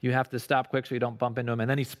lesson. You have to stop quick so you don't bump into him, and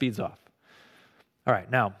then he speeds off. All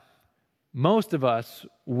right, now, most of us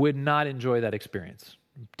would not enjoy that experience.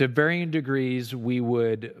 To varying degrees, we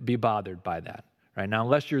would be bothered by that. Right now,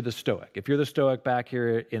 unless you're the stoic. If you're the stoic back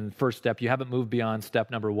here in first step, you haven't moved beyond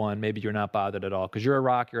step number one, maybe you're not bothered at all. Because you're a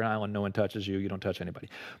rock, you're an island, no one touches you, you don't touch anybody.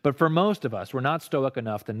 But for most of us, we're not stoic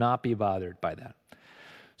enough to not be bothered by that.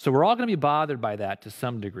 So we're all going to be bothered by that to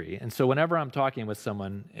some degree. And so whenever I'm talking with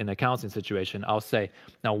someone in a counseling situation, I'll say,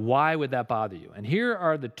 now why would that bother you? And here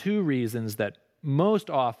are the two reasons that most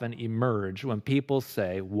often emerge when people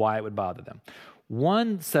say why it would bother them.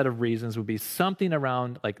 One set of reasons would be something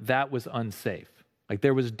around like that was unsafe. Like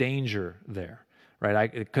there was danger there,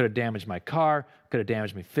 right? It could have damaged my car, could have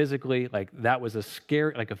damaged me physically. Like that was a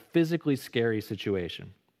scary, like a physically scary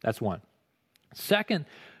situation. That's one. Second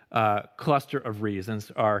cluster of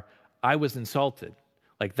reasons are I was insulted.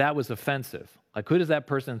 Like that was offensive. Like who does that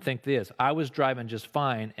person think this? I was driving just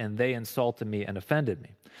fine and they insulted me and offended me.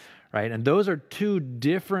 Right? And those are two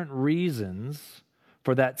different reasons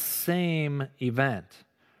for that same event,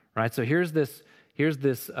 right? So here's this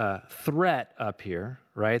threat up here,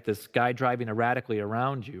 right? This guy driving erratically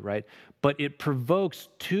around you, right? But it provokes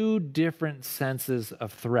two different senses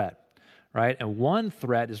of threat, right? And one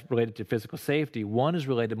threat is related to physical safety. One is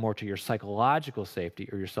related more to your psychological safety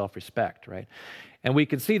or your self-respect, right? And we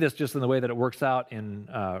can see this just in the way that it works out in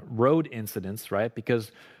road incidents, right?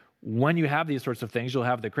 Because when you have these sorts of things, you'll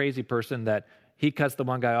have the crazy person that he cuts the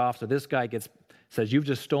one guy off, so this guy says, you've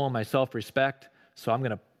just stolen my self-respect, so I'm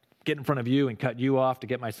going to get in front of you and cut you off to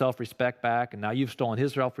get my self-respect back, and now you've stolen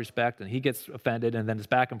his self-respect, and he gets offended, and then it's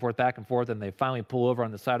back and forth, and they finally pull over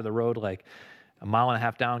on the side of the road like a mile and a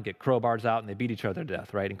half down, get crowbars out, and they beat each other to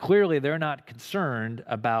death, right? And clearly they're not concerned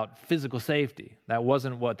about physical safety. That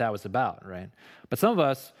wasn't what that was about, right? But some of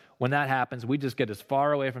us, when that happens, we just get as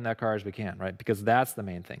far away from that car as we can, right? Because that's the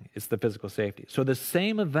main thing. It's the physical safety. So the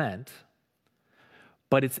same event,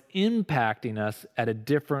 but it's impacting us at a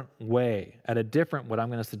different way, what I'm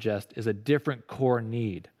going to suggest is a different core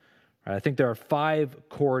need. Right? I think there are 5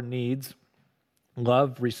 core needs: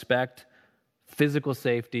 love, respect, physical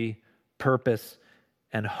safety, purpose,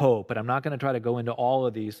 and hope. And I'm not going to try to go into all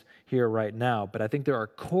of these here right now, but I think there are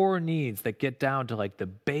core needs that get down to like the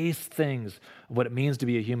base things of what it means to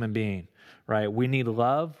be a human being, right? We need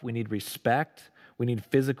love, we need respect, we need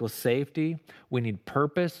physical safety, we need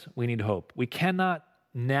purpose, we need hope. We cannot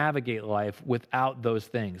navigate life without those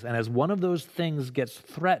things. And as one of those things gets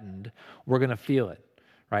threatened, we're going to feel it,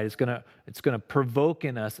 right? It's going to provoke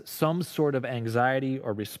in us some sort of anxiety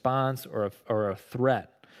or response or a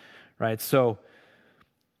threat, right? So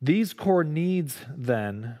these core needs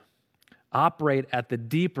then operate at the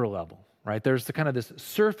deeper level, right? There's the kind of this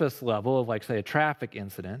surface level of like, say, a traffic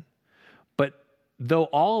incident. But though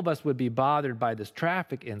all of us would be bothered by this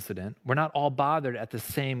traffic incident, we're not all bothered at the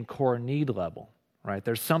same core need level, right?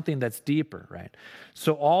 There's something that's deeper, right?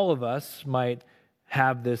 So all of us might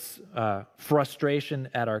have this frustration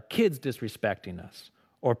at our kids disrespecting us,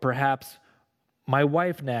 or perhaps my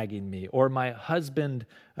wife nagging me, or my husband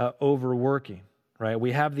overworking, right?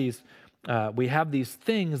 We have these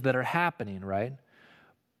things that are happening, right?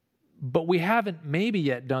 But we haven't maybe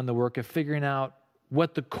yet done the work of figuring out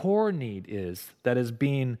what the core need is that is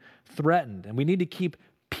being threatened. And we need to keep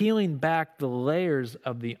peeling back the layers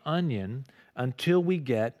of the onion until we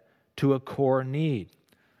get to a core need.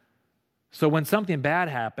 So when something bad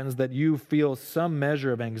happens that you feel some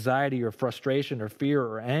measure of anxiety or frustration or fear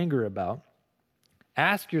or anger about,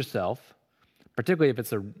 ask yourself, particularly if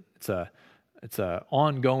it's a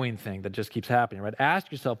ongoing thing that just keeps happening, right? Ask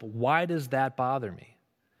yourself, why does that bother me?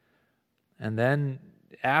 And then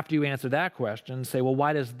after you answer that question, say, well,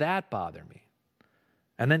 why does that bother me?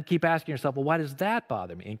 And then keep asking yourself, well, why does that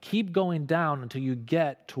bother me? And keep going down until you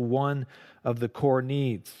get to one of the core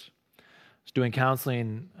needs. I was doing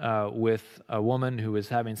counseling with a woman who was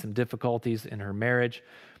having some difficulties in her marriage,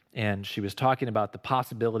 and she was talking about the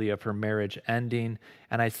possibility of her marriage ending.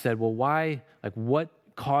 And I said, well, why, like, what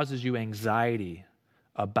causes you anxiety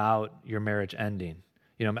about your marriage ending?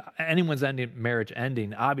 You know, anyone's marriage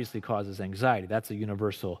ending obviously causes anxiety. That's a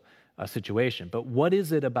universal situation. But what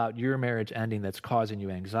is it about your marriage ending that's causing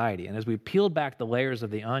you anxiety? And as we peeled back the layers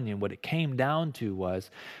of the onion, what it came down to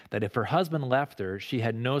was that if her husband left her, she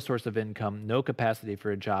had no source of income, no capacity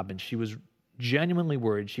for a job, and she was genuinely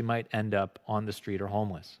worried she might end up on the street or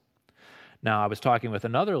homeless. Now, I was talking with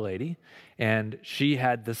another lady, and she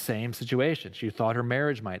had the same situation. She thought her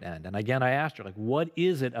marriage might end. And again, I asked her, like, what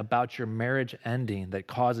is it about your marriage ending that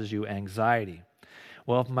causes you anxiety?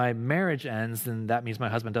 Well, if my marriage ends, then that means my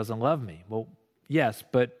husband doesn't love me. Well, yes,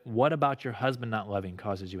 but what about your husband not loving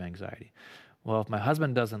causes you anxiety? Well, if my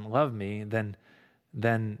husband doesn't love me, then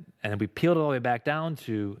and we peeled it all the way back down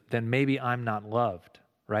to, then maybe I'm not loved,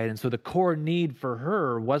 right? And so the core need for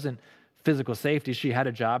her wasn't physical safety. She had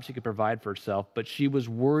a job, she could provide for herself, but she was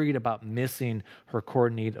worried about missing her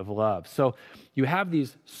core need of love. So you have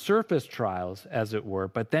these surface trials, as it were,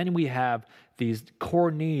 but then we have these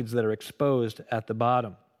core needs that are exposed at the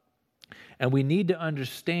bottom. And we need to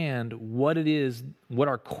understand what it is, what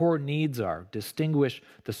our core needs are, distinguish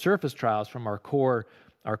the surface trials from our core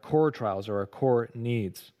trials or our core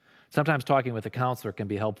needs. Sometimes talking with a counselor can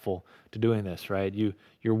be helpful to doing this, right?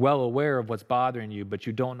 You're well aware of what's bothering you, but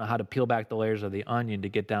you don't know how to peel back the layers of the onion to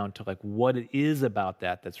get down to like what it is about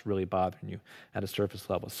that that's really bothering you at a surface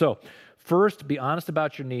level. So first, be honest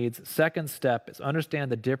about your needs. Second step is understand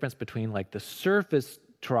the difference between like the surface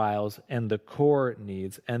trials and the core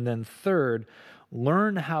needs. And then third,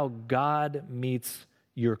 learn how God meets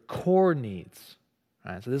your core needs.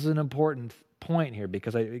 All right, so this is an important point here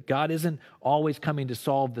because God isn't always coming to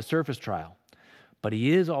solve the surface trial, but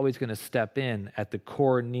he is always going to step in at the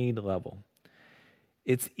core need level.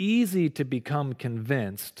 It's easy to become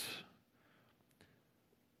convinced,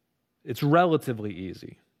 it's relatively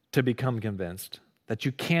easy to become convinced that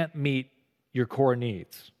you can't meet your core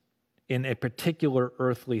needs in a particular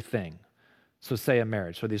earthly thing. So say a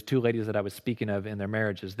marriage. So these two ladies that I was speaking of in their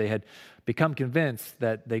marriages, they had become convinced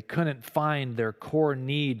that they couldn't find their core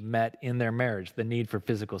need met in their marriage, the need for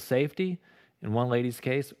physical safety in one lady's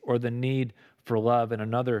case, or the need for love in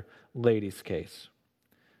another lady's case.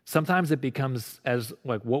 Sometimes it becomes as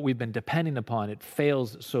like what we've been depending upon, it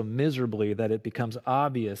fails so miserably that it becomes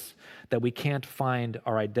obvious that we can't find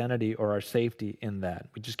our identity or our safety in that.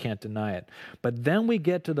 We just can't deny it. But then we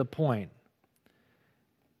get to the point,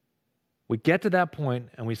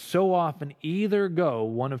 and we so often either go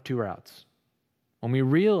one of two routes. When we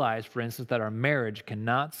realize, for instance, that our marriage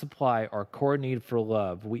cannot supply our core need for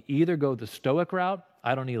love, we either go the Stoic route,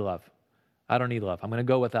 I don't need love. I'm going to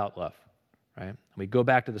go without love, right? We go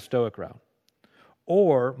back to the Stoic route.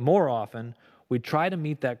 Or, more often, we try to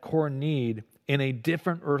meet that core need in a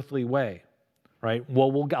different earthly way, right?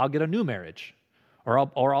 Well, I'll get a new marriage, or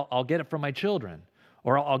I'll get it from my children,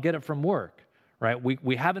 or I'll get it from work, right?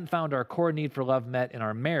 We haven't found our core need for love met in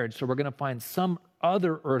our marriage, so we're going to find some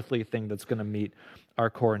other earthly thing that's going to meet our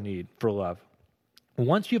core need for love.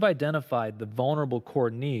 Once you've identified the vulnerable core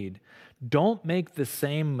need, don't make the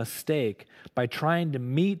same mistake by trying to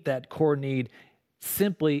meet that core need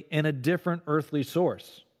simply in a different earthly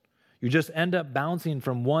source. You just end up bouncing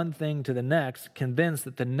from one thing to the next, convinced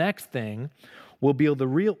that the next thing will be the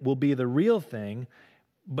real thing,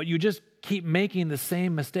 but you just keep making the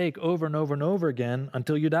same mistake over and over and over again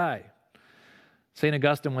until you die. St.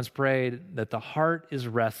 Augustine once prayed that the heart is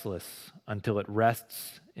restless until it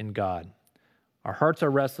rests in God. Our hearts are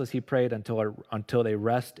restless, he prayed, until they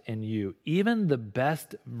rest in you. Even the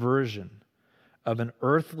best version of an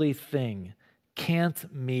earthly thing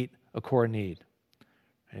can't meet a core need.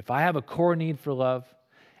 If I have a core need for love,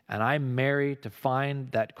 and I marry to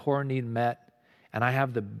find that core need met, and I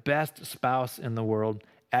have the best spouse in the world,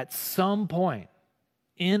 at some point,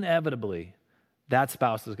 inevitably, that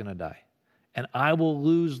spouse is going to die. And I will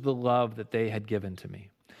lose the love that they had given to me.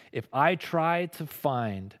 If I try to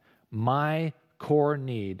find my core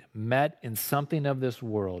need met in something of this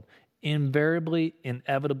world, invariably,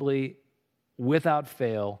 inevitably, without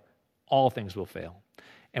fail, all things will fail.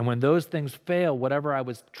 And when those things fail, whatever I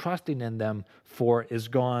was trusting in them for is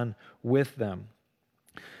gone with them.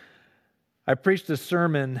 I preached a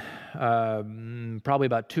sermon probably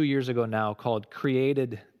about 2 years ago now called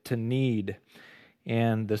Created to Need.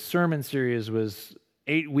 And the sermon series was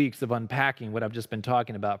 8 weeks of unpacking what I've just been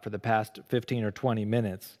talking about for the past 15 or 20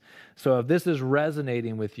 minutes. So if this is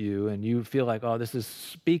resonating with you and you feel like, oh, this is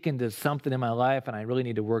speaking to something in my life and I really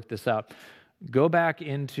need to work this out, go back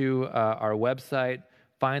into our website,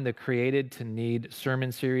 find the Created to Need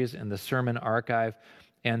sermon series in the sermon archive,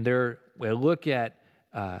 and I look at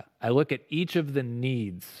each of the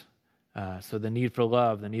needs. So the need for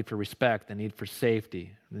love, the need for respect, the need for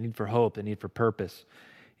safety, the need for hope, the need for purpose.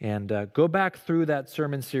 And go back through that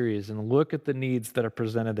sermon series and look at the needs that are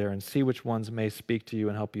presented there and see which ones may speak to you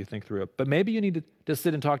and help you think through it. But maybe you need to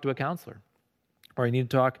sit and talk to a counselor, or you need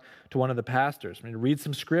to talk to one of the pastors. Read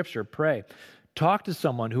some scripture, pray. Talk to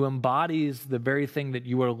someone who embodies the very thing that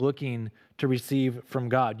you are looking to receive from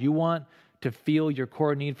God. You want to feel your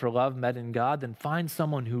core need for love met in God, then find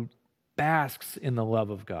someone who basks in the love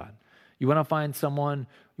of God. You want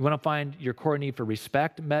to find your core need for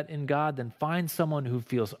respect met in God, then find someone who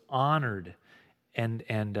feels honored and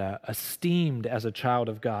esteemed as a child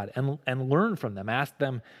of God, and learn from them. Ask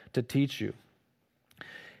them to teach you.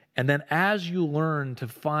 And then as you learn to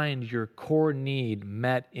find your core need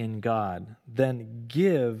met in God, then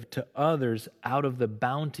give to others out of the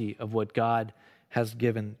bounty of what God has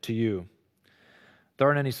given to you. There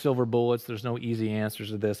aren't any silver bullets. There's no easy answers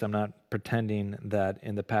to this. I'm not pretending that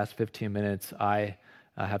in the past 15 minutes I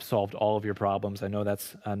have solved all of your problems. I know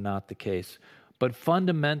that's not the case. But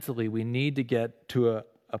fundamentally, we need to get to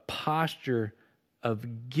a posture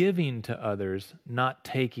of giving to others, not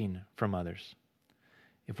taking from others.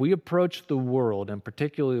 If we approach the world, and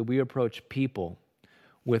particularly we approach people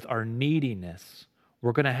with our neediness,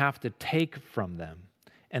 we're going to have to take from them.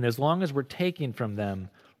 And as long as we're taking from them,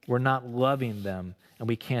 we're not loving them, and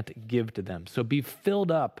we can't give to them. So be filled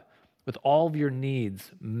up with all of your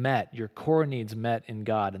needs met, your core needs met in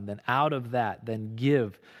God, and then out of that, then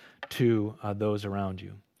give to those around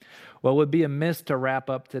you. Well, it would be amiss to wrap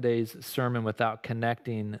up today's sermon without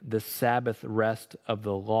connecting the Sabbath rest of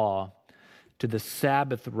the law to the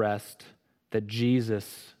Sabbath rest that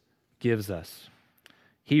Jesus gives us.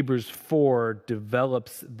 Hebrews 4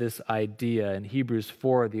 develops this idea. In Hebrews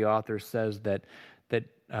 4, the author says that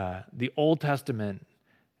the Old Testament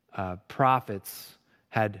prophets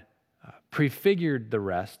had prefigured the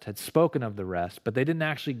rest, had spoken of the rest, but they didn't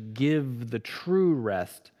actually give the true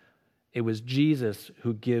rest. It was Jesus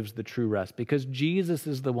who gives the true rest, because Jesus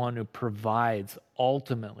is the one who provides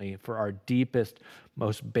ultimately for our deepest,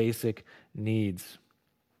 most basic needs.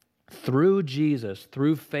 Through Jesus,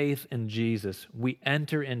 through faith in Jesus, we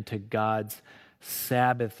enter into God's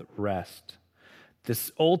Sabbath rest.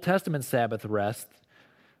 This Old Testament Sabbath rest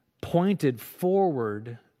pointed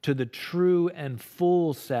forward to the true and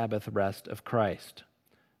full Sabbath rest of Christ.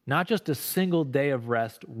 Not just a single day of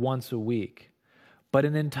rest once a week, but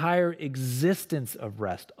an entire existence of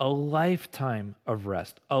rest, a lifetime of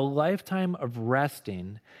rest, a lifetime of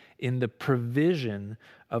resting in the provision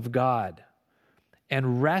of God,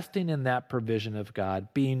 and resting in that provision of God,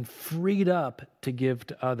 being freed up to give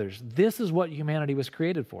to others. This is what humanity was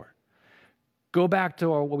created for. Go back to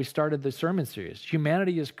what we started the sermon series.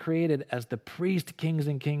 Humanity is created as the priest, kings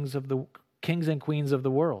and queens of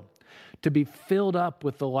the world, to be filled up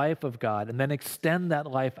with the life of God and then extend that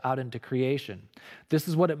life out into creation. This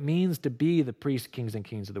is what it means to be the priests, kings, and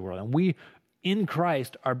queens of the world. And we, in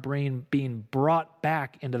Christ, are being brought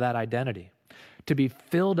back into that identity, to be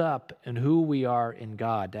filled up in who we are in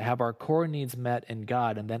God, to have our core needs met in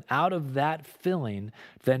God, and then out of that filling,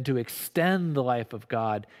 then to extend the life of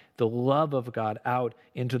God, the love of God out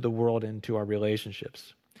into the world, into our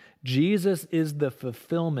relationships. Jesus is the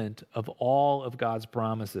fulfillment of all of God's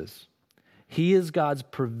promises. He is God's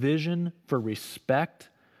provision for respect,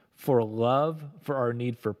 for love, for our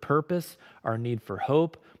need for purpose, our need for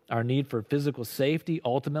hope, our need for physical safety,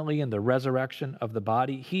 ultimately in the resurrection of the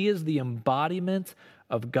body. He is the embodiment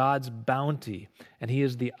of God's bounty, and he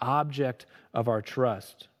is the object of our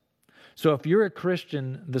trust. So if you're a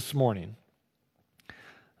Christian this morning,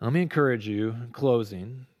 let me encourage you, in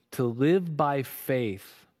closing, to live by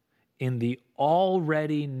faith in the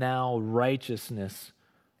already now righteousness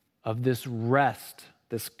of this rest,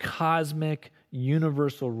 this cosmic,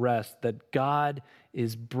 universal rest that God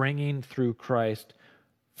is bringing through Christ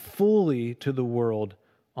fully to the world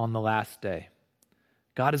on the last day.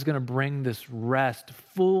 God is going to bring this rest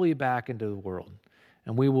fully back into the world,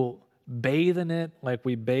 and we will bathe in it like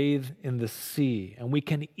we bathe in the sea. And we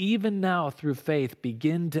can even now, through faith,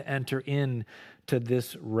 begin to enter into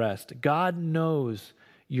this rest. God knows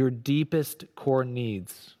your deepest core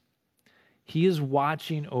needs. He is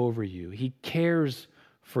watching over you. He cares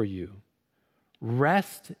for you.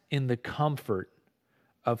 Rest in the comfort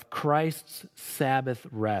of Christ's Sabbath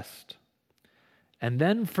rest. And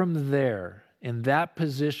then from there, in that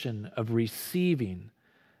position of receiving,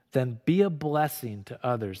 then be a blessing to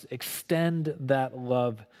others. Extend that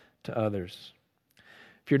love to others.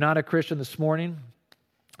 If you're not a Christian this morning,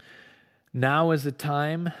 now is the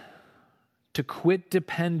time to quit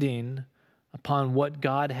depending upon what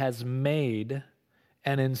God has made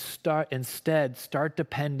and instead start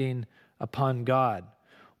depending upon God.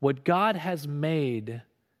 What God has made,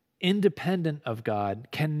 independent of God,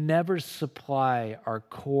 can never supply our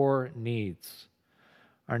core needs,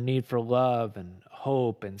 our need for love and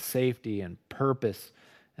hope and safety and purpose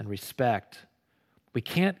and respect. We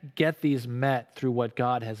can't get these met through what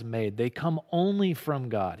God has made. They come only from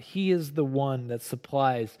God. He is the one that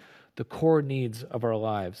supplies the core needs of our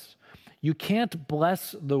lives. You can't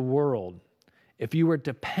bless the world if you are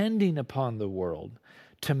depending upon the world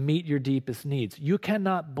to meet your deepest needs. You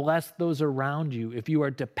cannot bless those around you if you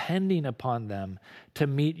are depending upon them to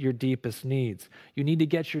meet your deepest needs. You need to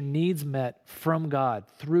get your needs met from God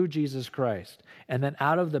through Jesus Christ. And then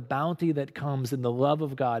out of the bounty that comes in the love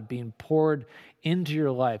of God being poured into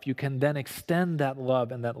your life, you can then extend that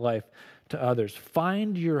love and that life to others.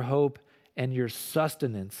 Find your hope and your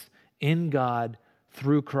sustenance in God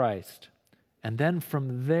through Christ. And then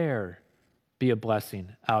from there, be a blessing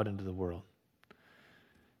out into the world.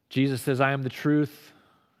 Jesus says, I am the truth,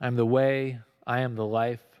 I am the way, I am the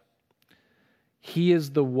life. He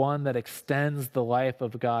is the one that extends the life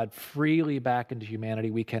of God freely back into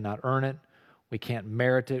humanity. We cannot earn it. We can't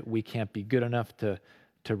merit it. We can't be good enough to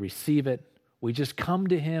receive it. We just come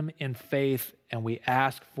to him in faith and we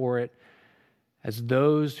ask for it as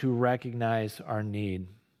those who recognize our need.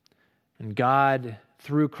 And God,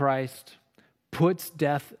 through Christ, puts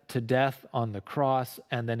death to death on the cross,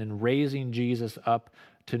 and then in raising Jesus up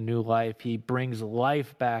to new life, he brings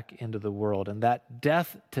life back into the world. And that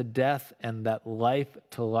death to death and that life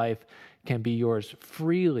to life can be yours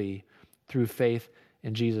freely through faith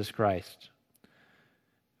in Jesus Christ.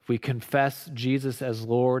 If we confess Jesus as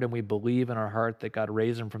Lord and we believe in our heart that God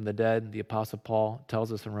raised him from the dead, the Apostle Paul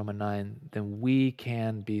tells us in Romans 9, then we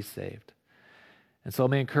can be saved. And so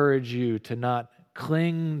let me encourage you to not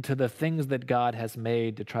cling to the things that God has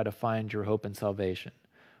made to try to find your hope and salvation,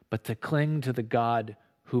 but to cling to the God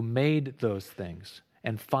who made those things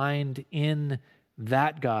and find in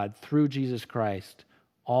that God, through Jesus Christ,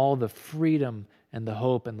 all the freedom and the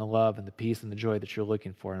hope and the love and the peace and the joy that you're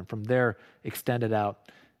looking for. And from there, extend it out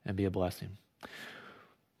and be a blessing.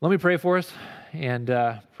 Let me pray for us and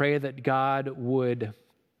pray that God would,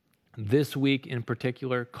 this week in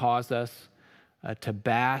particular, cause us to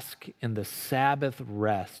bask in the Sabbath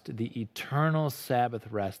rest, the eternal Sabbath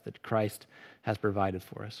rest that Christ has provided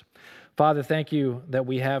for us. Father, thank you that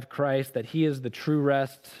we have Christ, that he is the true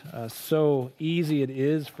rest. So easy it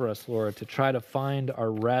is for us, Lord, to try to find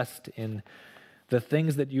our rest in the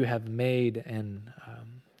things that you have made. And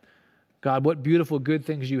God, what beautiful good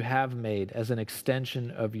things you have made as an extension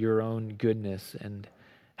of your own goodness, and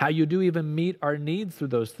how you do even meet our needs through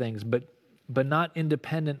those things, but not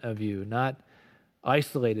independent of you, not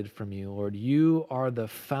isolated from you, Lord. You are the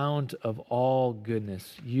fount of all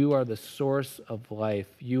goodness. You are the source of life.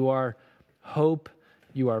 You are hope,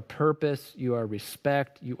 you are purpose, you are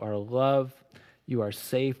respect, you are love, you are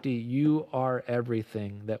safety, you are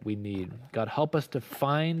everything that we need. God, help us to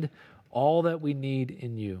find all that we need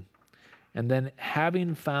in you. And then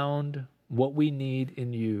having found what we need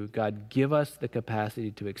in you, God, give us the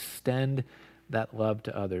capacity to extend that love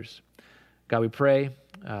to others. God, we pray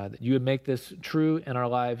that you would make this true in our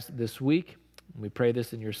lives this week. We pray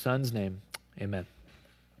this in your Son's name. Amen.